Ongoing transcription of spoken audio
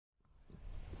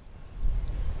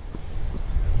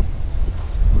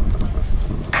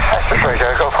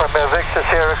Romeo Victor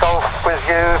Sierra Golf with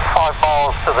you, 5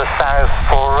 miles to the south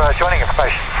for joining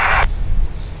information.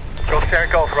 Golf Sierra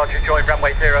Golf, Roger, join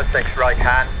runway 06 right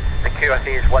hand, the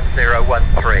QFE is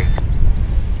 1013. 06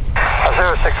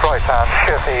 right hand,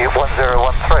 QFE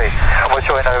 1013, and we'll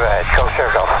join overhead, Golf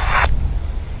Sierra Golf.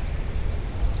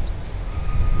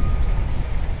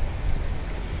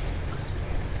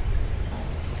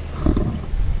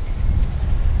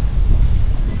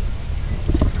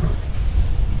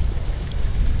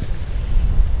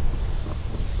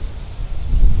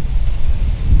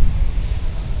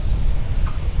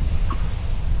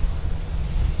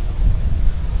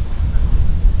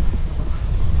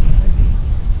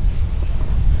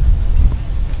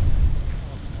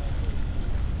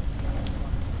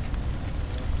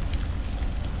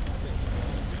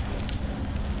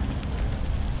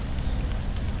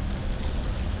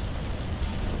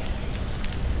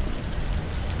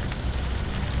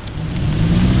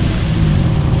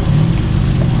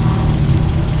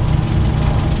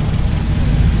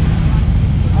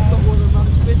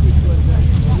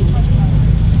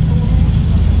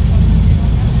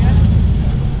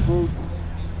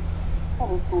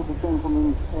 The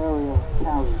gentleman's aerial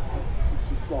carry, which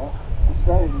is a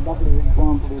very lovely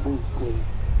example of this crew.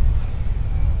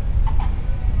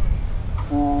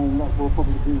 And that will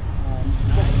probably be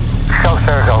Golf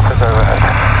Sierra Golf is overhead.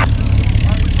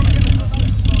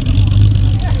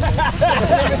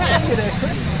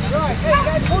 Right, there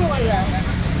you go, all the way round.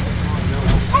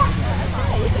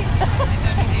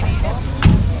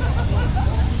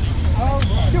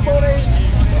 Good morning.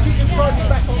 If you can drive me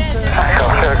back onto...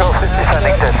 Golf Sierra Golf is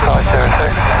descending dead side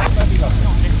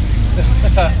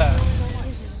 06.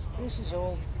 This is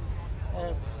all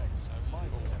of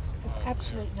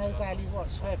absolute no value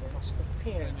whatsoever. It's for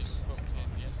appearance.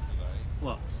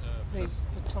 What? The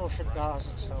torsion bars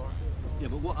and so on. Yeah,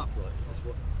 but what upright? That's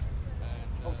what.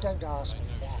 Oh, don't ask me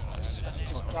that.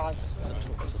 Just drive. It's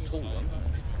a tall one.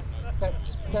 But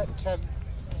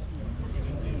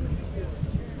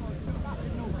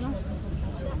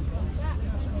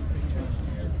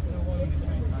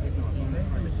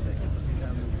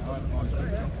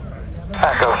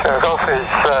Golf Sierra Golf is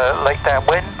lake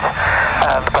downwind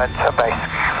and bent to base.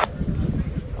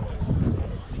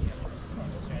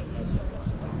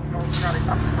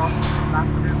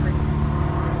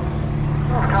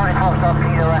 North County Foxtrot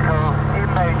Kilo Echo,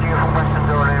 inbound you from Western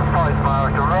Dorlin, 5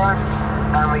 miles to run,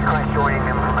 and request joining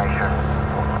information.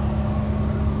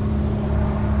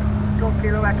 Golf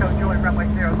Kilo Echo, join runway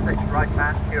 06 right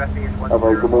hand, QFE is 1013.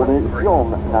 Hello, good morning. John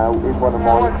now in one of my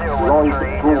live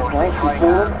broadcasts this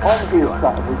morning. I'm here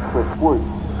sat with Chris Wood.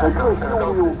 So Chris, you're the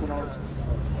organiser.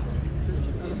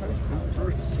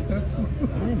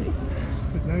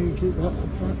 Now you keep it up the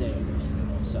front.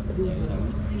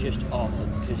 Just off it,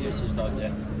 because this is like the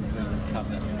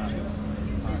cover.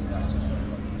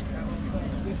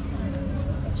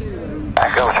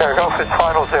 Golf Sierra Golf is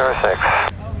final 06.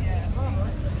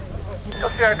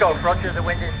 Golf Sierra Golf, Roger, the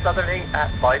wind is southerly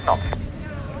at 5 knots.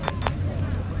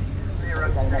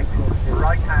 06,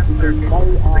 right hand 30, the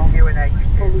QNH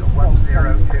is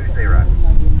 1020.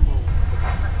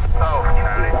 Oh,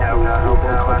 Charlie Delta,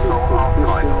 Hotel Echo, half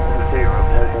final to 0.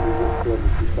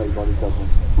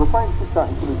 Well, thanks for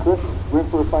chatting to me, Chris. We're in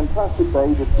for a fantastic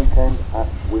day this weekend at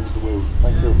Wings Wheels.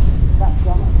 Thank you. That's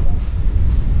John.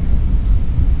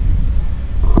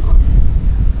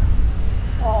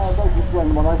 Ladies and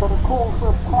gentlemen, I've got a call for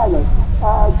a pilot.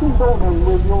 Jim Dornan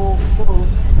with your little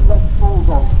left balls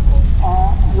on.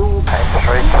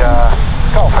 Henstridge,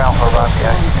 Golf Alpha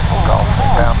Romeo, Golf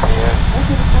down to you.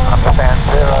 Understand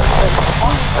 06013.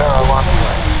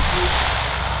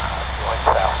 Going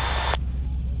south.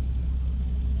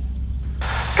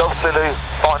 Golf Zulu,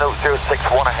 final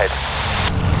 061 ahead.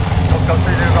 Golf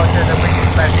Zulu, Roger, the wind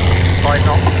is left 5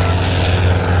 knots.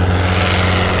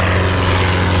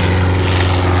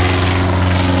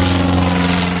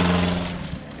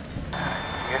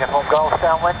 Uniform Golf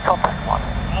downwind, compass 1.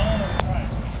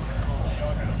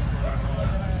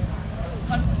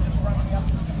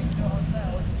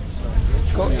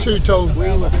 Got two told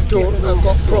I've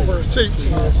got proper seats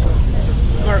in this.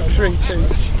 Mercury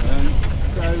seats.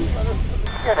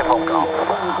 Uniform Golf,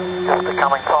 just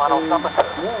becoming final number 2.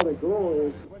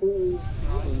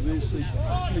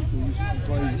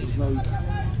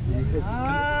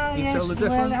 Can you tell the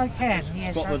difference? Well, I can.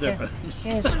 Yes, Spot I the can. difference.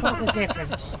 Yes, spot the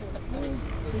difference.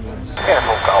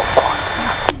 Uniform Golf 5.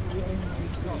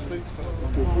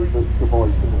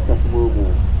 Device in the Second World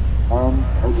War.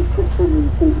 Over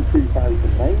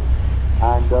 642,000 names,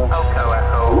 and Echo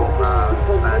Echo,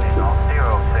 landing on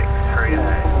 063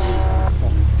 ahead.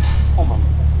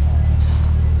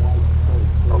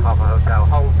 Golf Alpha Hotel,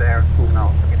 hold there.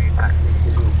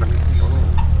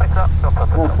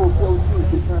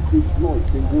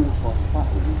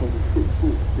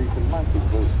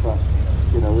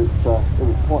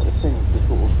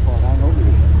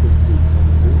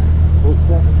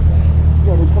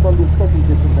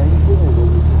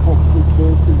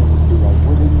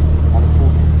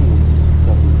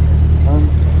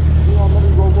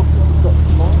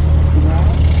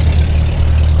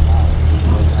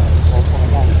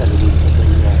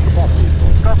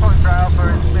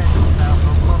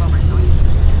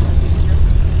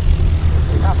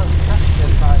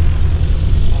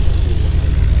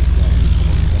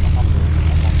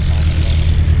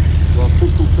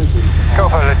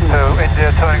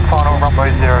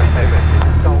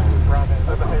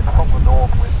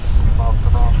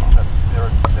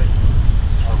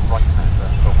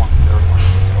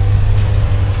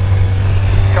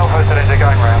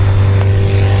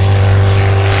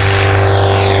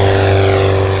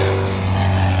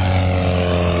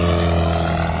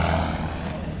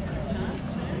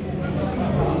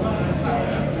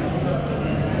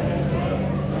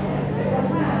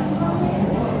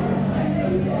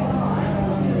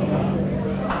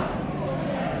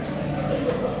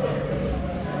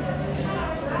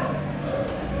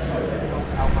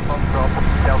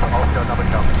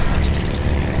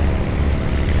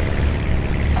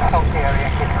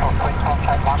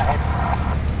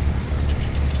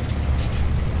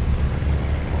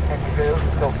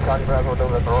 Echo,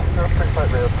 November Oscar,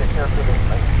 35 rail, take care of the link.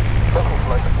 Local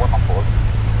flight of 1 on board.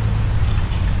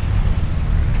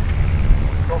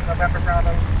 Golf November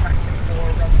Bravo, taxi for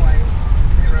runway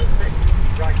 06,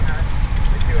 right hand,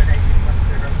 the Q&A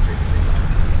 1033.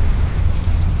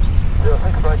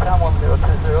 06 right hand,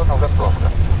 1020, November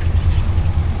Oscar.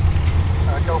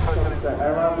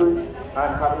 Air ambulance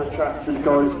and having a chat to the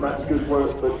guys, and that's good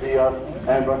work for the air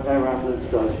ambulance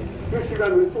guys.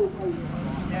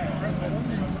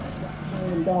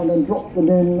 Down and drop them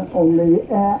in on the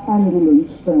air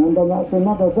ambulance stand, and that's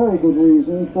another very good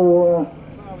reason for.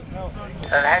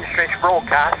 And Henstridge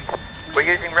broadcast, we're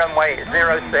using runway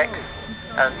 06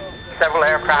 and several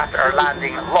aircraft are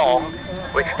landing long,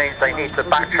 which means they need to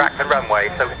backtrack the runway,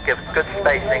 so it gives good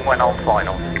spacing when on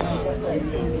final.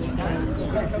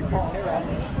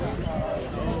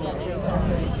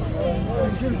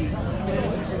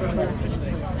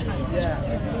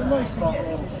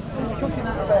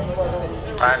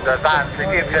 And Vance, if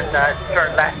you can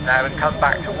turn left now and come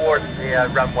back towards the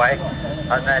runway,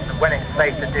 and then when it's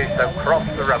safe to do so, cross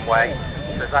the runway,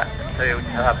 so that's to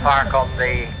park on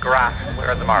the grass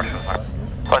where the marshals are.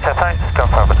 Roger, thanks.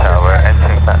 Golf Alpha Tower, we're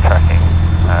entering that tracking.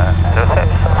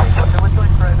 06. We're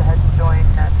going for overhead to join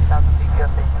 2000 feet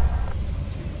QFE.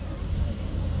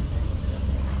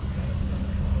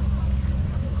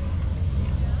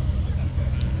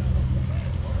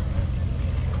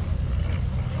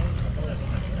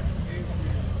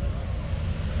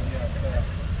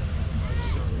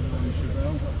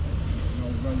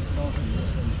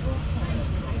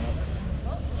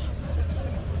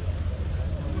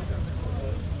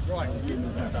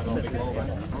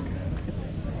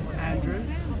 Andrew,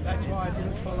 that's why I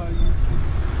didn't follow you.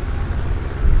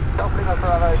 Golf Lima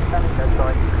Bravo, standing dead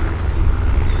side.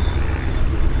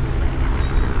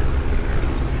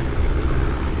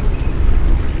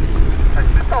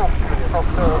 Of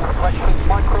the reflection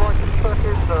micro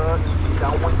circuit,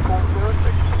 downwind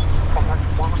 406, contact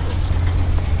 100.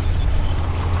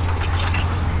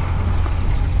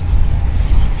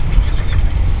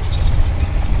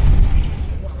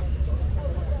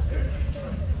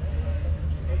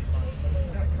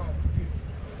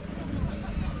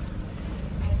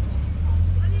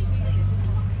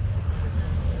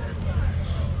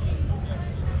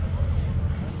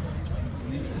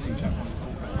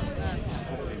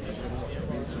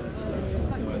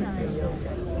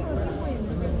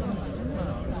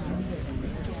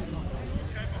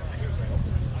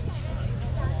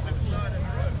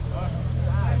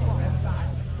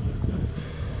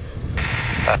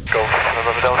 Golf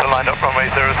November Delta lined up runway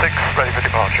 06, ready for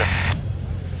departure.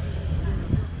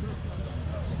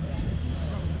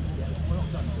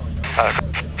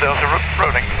 Delta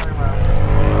rolling.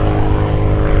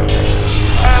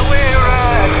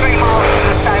 We're 3 miles to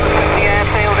the south of the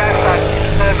airfield outside the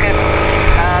circuit.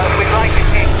 We'd like to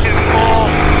keep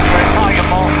 2-4, we're Tiger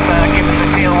Moth, given the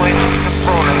tailwind to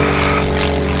broaden.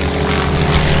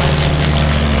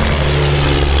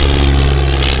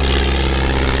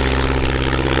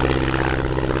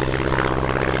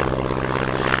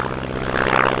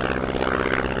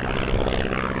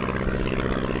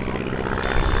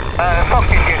 Fox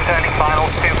is turning final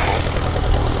 2-4.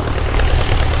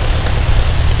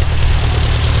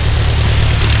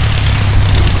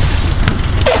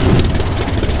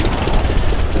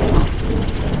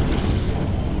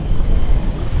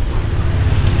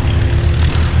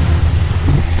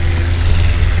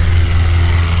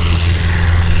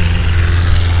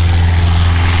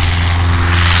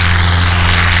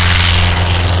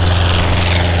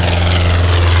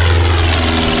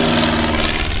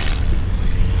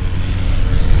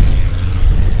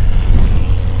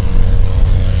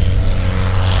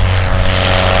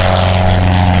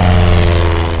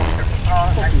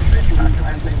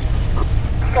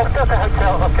 Delta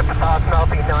Hotel, Oscar Passage,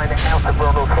 RB9 out of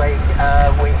Ronald Craig.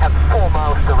 We have 4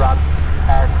 miles to run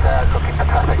and looking for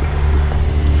traffic.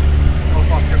 Golf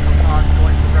Oscar Passage,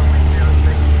 going to runway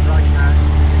 06, right hand,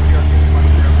 QFE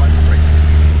 1013.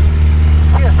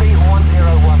 QFE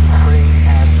 1013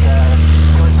 and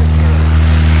join the queue.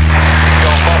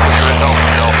 Golf Officer is off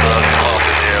Delta,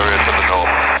 departing the area to the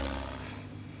north.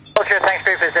 Roger, thanks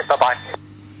for your visit, bye-bye.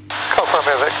 Golf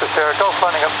Romeo Victor Sierra, Golf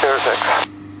lining up 06.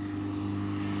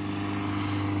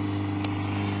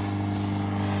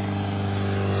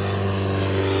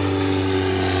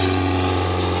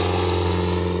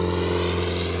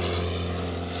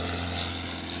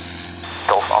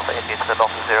 Golf Alpha India to the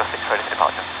north of 06, ready for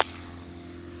departure.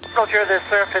 Roger, the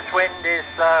surface wind is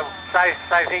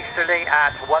south-southeasterly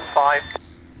at 15.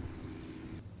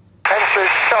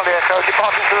 Henstridge, Charlie Echo,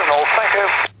 departing to the north, thank you.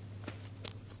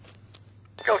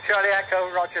 Go Charlie Echo,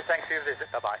 Roger, thanks for your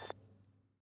visit, bye-bye.